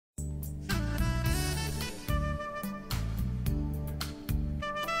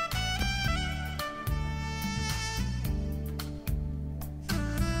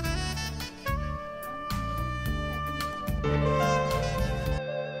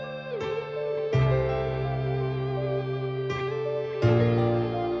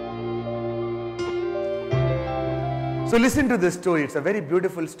So listen to this story. It's a very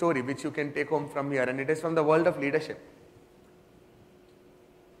beautiful story which you can take home from here, and it is from the world of leadership.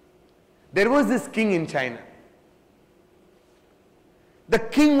 There was this king in China. The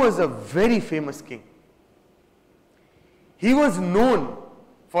king was a very famous king. He was known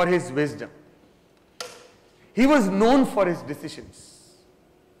for his wisdom. He was known for his decisions.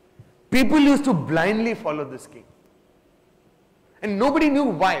 People used to blindly follow this king. And nobody knew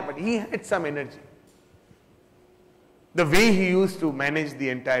why, but he had some energy. The way he used to manage the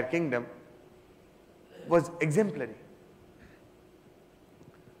entire kingdom was exemplary.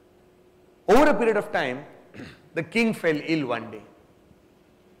 Over a period of time, the king fell ill one day.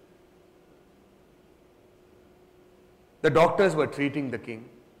 The doctors were treating the king.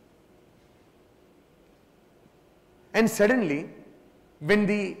 And suddenly, when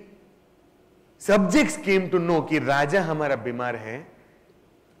the subjects came to know कि राजा हमारा बीमार है,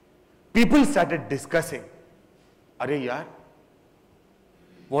 people started discussing, अरे यार,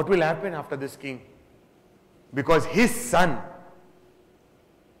 what will happen after this king? Because his son,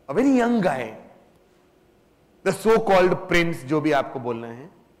 a very young guy, the so-called prince, जो भी आपको बोलना है,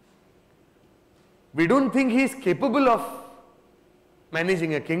 we don't think he is capable of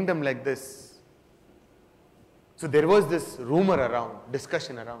managing a kingdom like this. So there was this rumor around,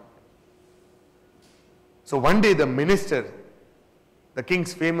 discussion around. So one day the minister, the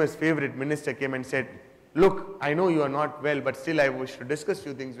king's famous favorite minister, came and said, look, I know you are not well, but still I wish to discuss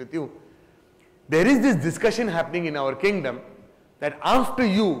few things with you. There is this discussion happening in our kingdom that after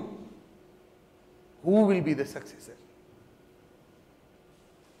you, who will be the successor?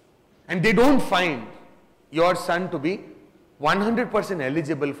 And they don't find your son to be 100%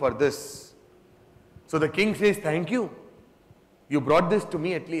 eligible for this. So the king says, thank you. You brought this to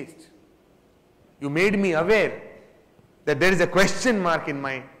me at least. You made me aware that there is a question mark in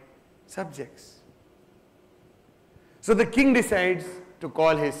my subjects. So the king decides to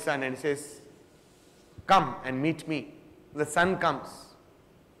call his son and says, come and meet me. The son comes.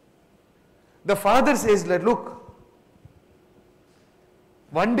 The father says, look,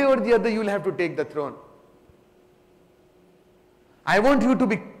 one day or the other you will have to take the throne. I want you to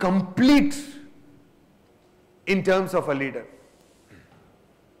be complete in terms of a leader.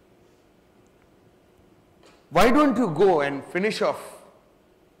 Why don't you go and finish off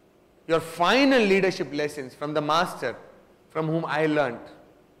your final leadership lessons from the master from whom I learned?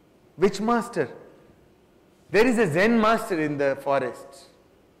 Which master? There is a Zen master in the forest.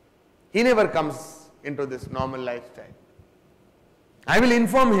 He never comes into this normal lifestyle. I will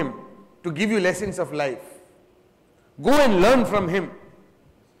inform him to give you lessons of life. Go and learn from him.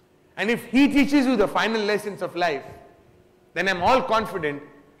 And if he teaches you the final lessons of life, then I am all confident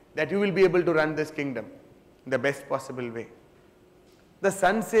that you will be able to run this kingdom in the best possible way. The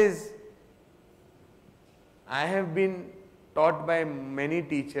son says, I have been taught by many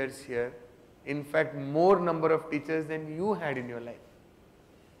teachers here. In fact, more number of teachers than you had in your life.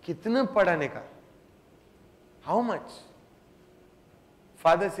 कितना पढ़ाने का? How much?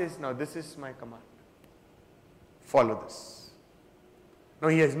 Father says, now this is my command. Follow this. Now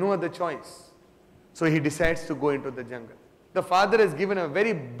he has no other choice. So he decides to go into the jungle. The father has given a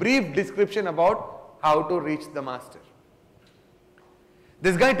very brief description about how to reach the master.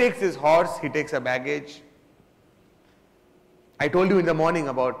 This guy takes his horse, he takes a baggage. I told you in the morning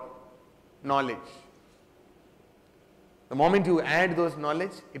about knowledge. The moment you add those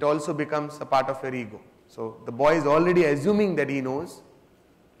knowledge, it also becomes a part of your ego. So the boy is already assuming that he knows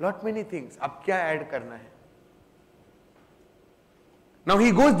lot many things. Ab kya add karna hai? Now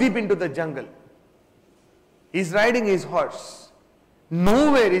he goes deep into the jungle. He's riding his horse.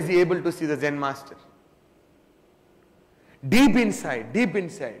 Nowhere is he able to see the Zen master. Deep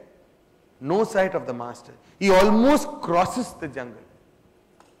inside, no sight of the master. He almost crosses the jungle.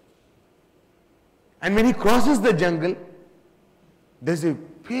 And when he crosses the jungle, there's a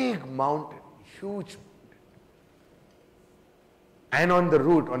big mountain, huge mountain. And on the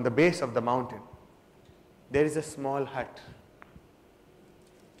root, on the base of the mountain, there is a small hut.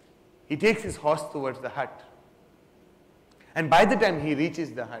 He takes his horse towards the hut. And by the time he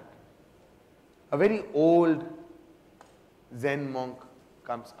reaches the hut, a very old Zen monk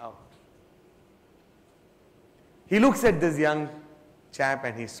comes out. He looks at this young chap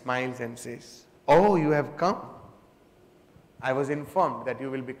and he smiles and says, oh, you have come. I was informed that you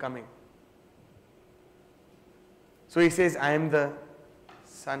will be coming. So he says, I am the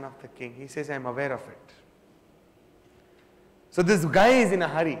son of the king. He says, I am aware of it. So this guy is in a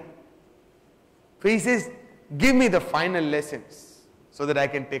hurry. So he says, give me the final lessons so that I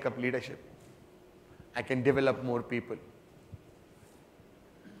can take up leadership. I can develop more people.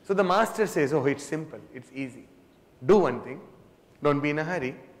 So the master says, oh, it's simple, it's easy. do one thing. Don't be in a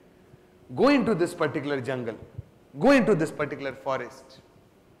hurry. Go into this particular jungle. Go into this particular forest.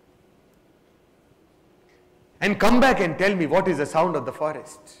 And come back and tell me what is the sound of the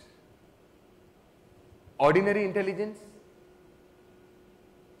forest. Ordinary intelligence.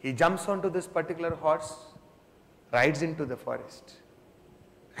 He jumps onto this particular horse, rides into the forest,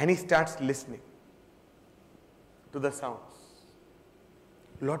 and he starts listening to the sounds.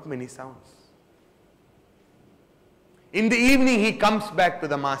 Lot many sounds. In the evening he comes back to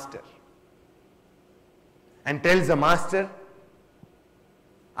the master and tells the master,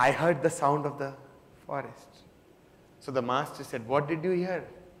 I heard the sound of the forest. So the master said, what did you hear?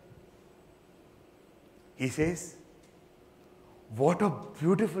 He says, what a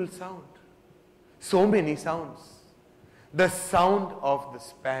beautiful sound. So many sounds. The sound of the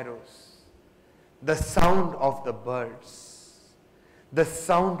sparrows, the sound of the birds, the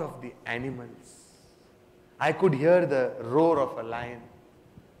sound of the animals. I could hear the roar of a lion.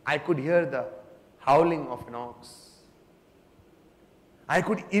 I could hear the howling of an ox. I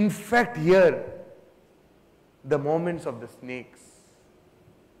could in fact hear the movements of the snakes.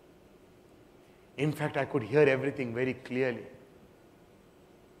 In fact, I could hear everything very clearly.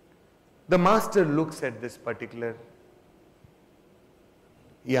 The master looks at this particular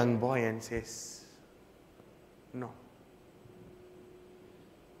young boy and says, no.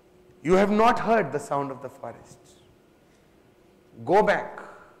 You have not heard the sound of the forest. Go back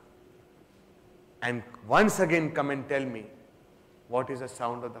and once again come and tell me what is the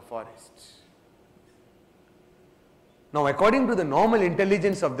sound of the forest. Now, according to the normal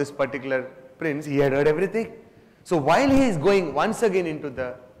intelligence of this particular prince, he had heard everything. So while he is going once again into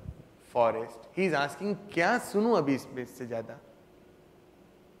the forest, he is asking, क्या सुनूं अभी इससे ज़्यादा?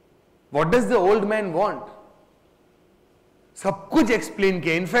 What does the old man want? सब कुछ explain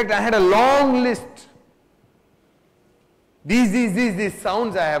किया. In fact, I had a long list. These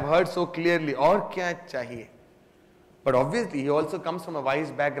sounds I have heard so clearly. और क्या चाहिए? But obviously, he also comes from a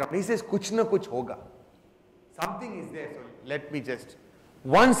wise background. He says, कुछ ना कुछ होगा. Something is there, so let me just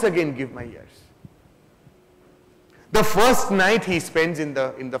once again give my ears. The first night he spends in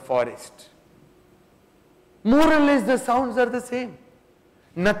the forest. More or less the sounds are the same.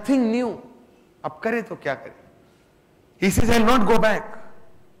 Nothing new. Ab kare to kya kare? He says, I will not go back.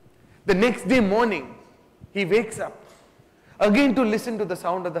 The next day morning, he wakes up again to listen to the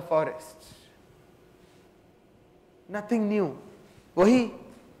sound of the forest. Nothing new. Wahi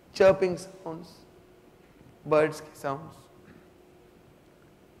chirping sounds, birds sounds.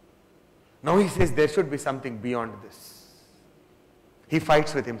 Now he says there should be something beyond this. He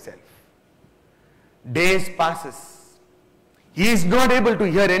fights with himself. Days passes. He is not able to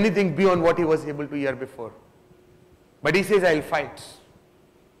hear anything beyond what he was able to hear before. But he says, I will fight.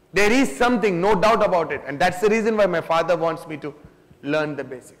 There is something, no doubt about it. And that's the reason why my father wants me to learn the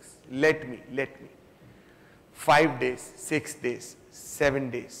basics. Let me. 5 days, 6 days, 7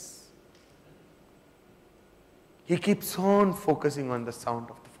 days. He keeps on focusing on the sound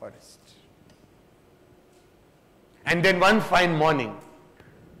of the forest. And then one fine morning,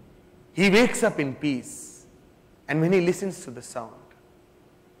 he wakes up in peace. And when he listens to the sound,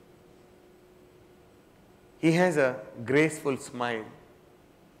 he has a graceful smile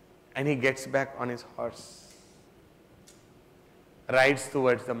and he gets back on his horse, rides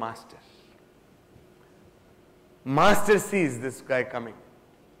towards the master. Master sees this guy coming.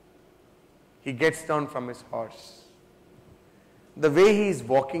 He gets down from his horse. The way he is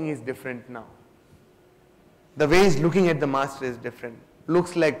walking is different now. The way he is looking at the master is different.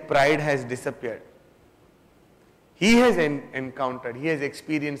 Looks like pride has disappeared. He has encountered, he has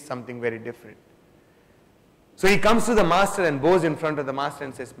experienced something very different. So he comes to the master and bows in front of the master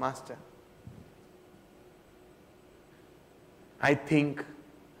and says, Master, I think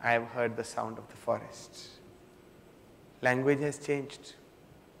I have heard the sound of the forest. Language has changed.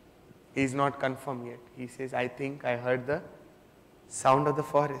 He is not confirmed yet. He says, I think I heard the sound of the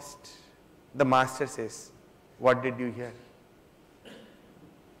forest. The master says, what did you hear?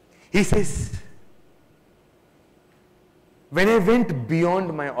 He says, when I went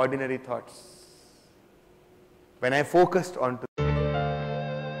beyond my ordinary thoughts, when I focused on